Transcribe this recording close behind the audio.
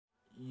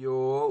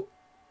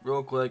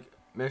real quick,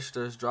 make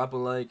sure to drop a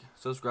like,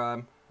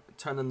 subscribe,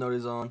 turn the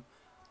notifications on.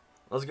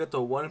 Let's get to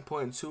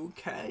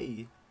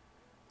 1.2K.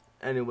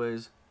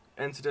 Anyways,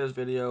 in today's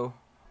video,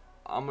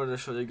 I'm going to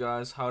show you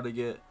guys how to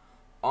get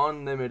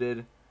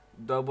unlimited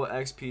double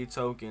XP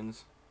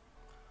tokens.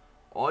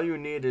 All you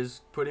need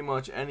is pretty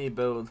much any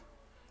build.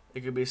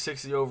 It could be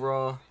 60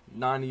 overall,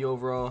 90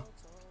 overall,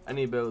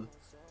 any build.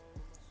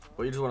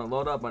 But you just want to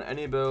load up on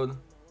any build,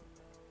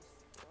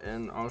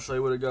 and I'll show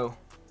you where to go.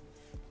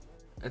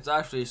 It's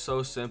actually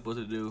so simple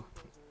to do.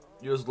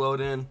 You just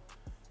load in, and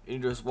you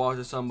just walk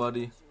to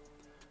somebody.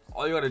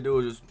 All you gotta do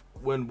is just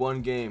win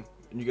one game,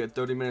 and you get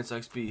 30 minutes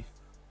XP.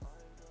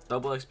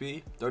 Double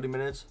XP, 30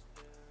 minutes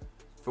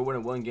for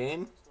winning one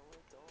game?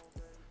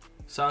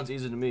 Sounds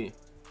easy to me.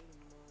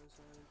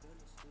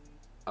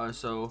 Alright,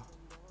 so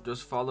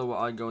just follow what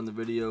I go in the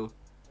video,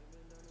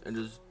 and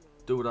just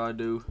do what I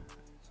do.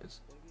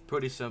 It's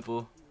pretty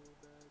simple.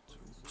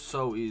 It's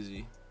so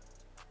easy.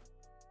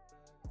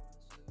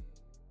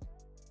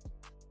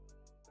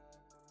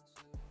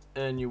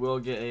 And you will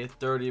get a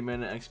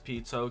 30-minute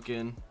XP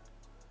token,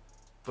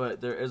 but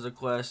there is a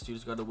quest. You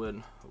just gotta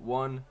win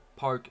one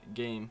park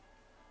game.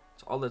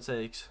 That's all it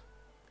takes.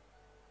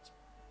 It's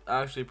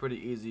actually pretty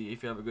easy.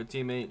 If you have a good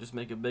teammate, just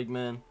make a big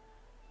man.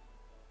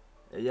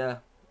 And yeah,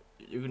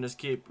 you can just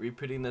keep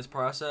repeating this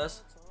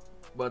process.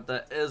 But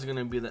that is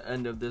gonna be the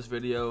end of this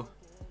video.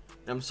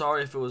 I'm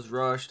sorry if it was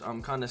rushed.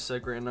 I'm kind of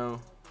sick right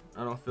now.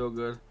 I don't feel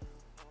good,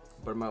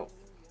 but I'm out.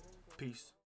 Peace.